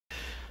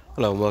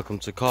Hello and welcome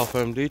to Car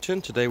Firm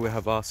Luton. Today we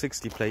have our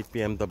 60 plate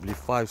BMW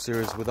 5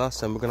 Series with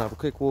us, and we're going to have a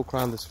quick walk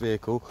around this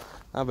vehicle,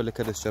 have a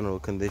look at its general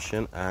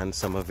condition and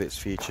some of its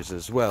features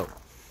as well.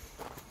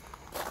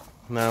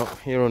 Now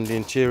here on the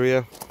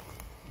interior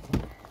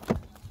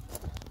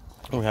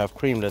we have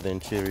cream leather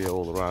interior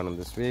all around on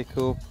this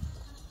vehicle.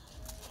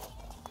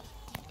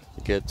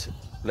 You get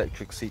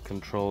electric seat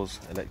controls,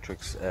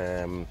 electric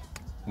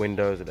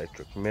windows,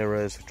 electric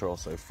mirrors which are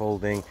also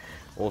folding,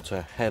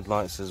 auto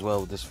headlights as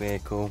well with this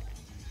vehicle.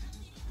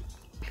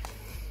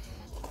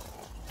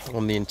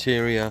 On the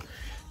interior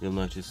you'll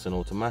notice an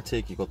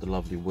automatic. You've got the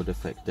lovely wood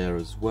effect there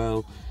as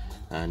well,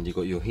 and you've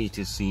got your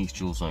heated seats,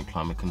 dual zone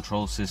climate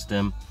control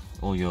system,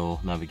 all your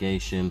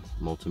navigation,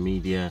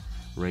 multimedia,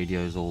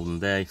 radios all in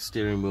there.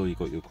 Steering wheel, you've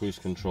got your cruise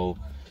control,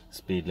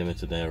 speed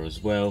limiter there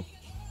as well,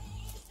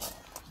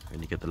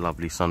 and you get the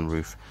lovely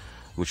sunroof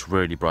which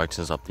really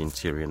brightens up the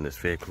interior in this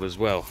vehicle as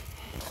well.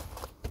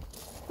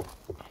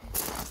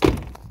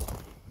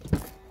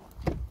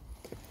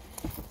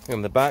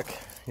 In the back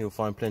you'll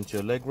find plenty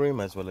of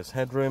legroom as well as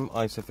headroom,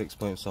 ISOFIX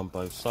points on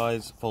both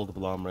sides,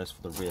 foldable armrests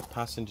for the rear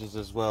passengers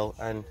as well,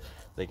 and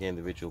they get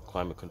individual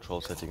climate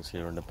control settings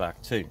here in the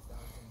back too.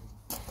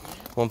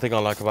 One thing I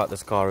like about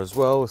this car as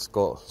well, it's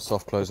got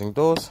soft closing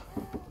doors.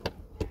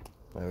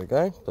 There we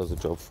go, does the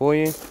job for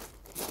you.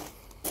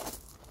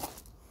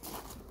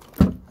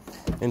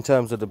 In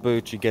terms of the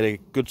boot, you get a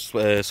good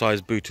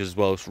size boot as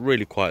well. It's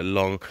really quite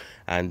long,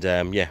 and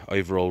yeah,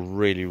 overall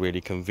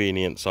really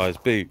convenient size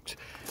boot.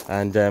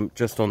 And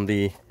just on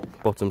the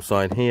bottom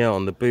side here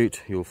on the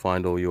boot, you'll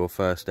find all your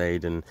first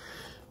aid and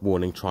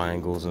warning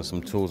triangles and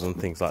some tools and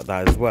things like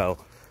that as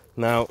well.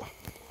 Now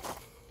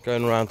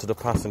going around to the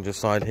passenger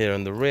side here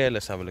in the rear,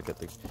 let's have a look at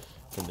the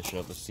condition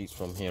of the seats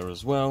from here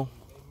as well.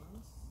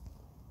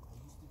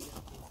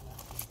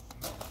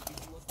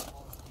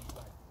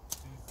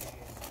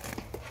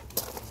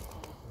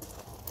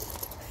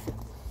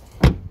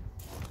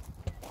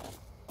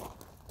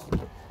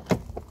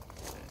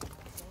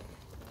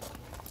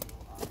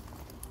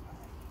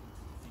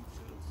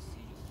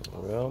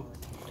 Well,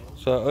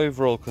 so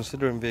overall,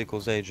 considering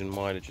vehicle's age and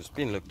mileage, it's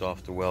been looked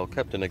after well,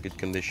 kept in a good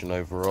condition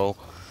overall,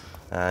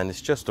 and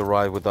it's just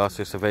arrived with us.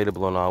 It's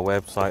available on our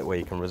website where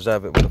you can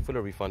reserve it with a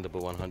fully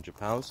refundable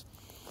 £100,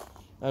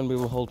 and we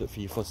will hold it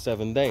for you for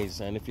 7 days.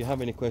 And if you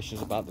have any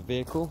questions about the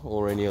vehicle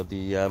or any of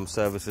the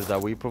services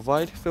that we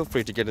provide, feel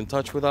free to get in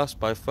touch with us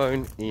by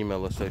phone,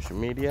 email or social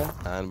media,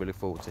 and we look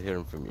forward to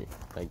hearing from you.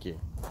 Thank you.